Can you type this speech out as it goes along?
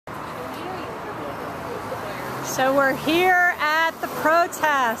So we're here at the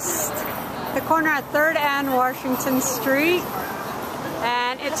protest, the corner at 3rd and Washington Street,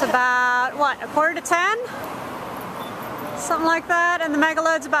 and it's about, what, 9:45? Something like that, and the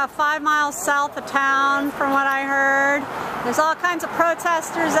Megaload's about 5 miles south of town from what I heard. There's all kinds of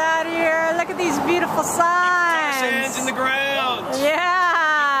protesters out here. Look at these beautiful signs. Hands in the ground.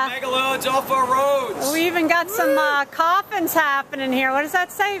 Yeah. Megaloads off our roads. We even got some coffins happening here. What does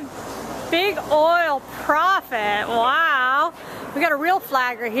that say? Big oil profit. Wow. We got a real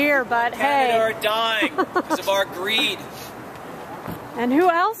flagger here, but Canada hey. are dying because of our greed. And who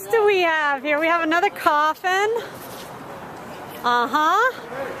else do we have here? We have another coffin.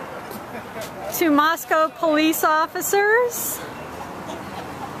 Two Moscow police officers.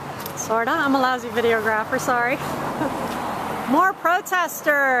 Sorta. I'm a lousy videographer, sorry. More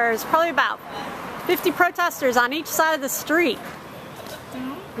protesters. Probably about 50 protesters on each side of the street.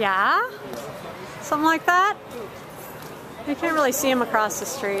 Yeah? Something like that? You can't really see them across the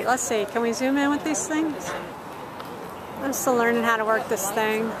street. Let's see. Can we zoom in with these things? I'm still learning how to work this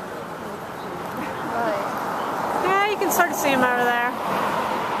thing. Yeah, you can sort of see them over there.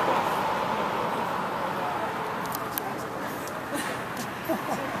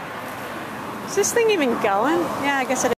 Is this thing even going? Yeah, I guess it is.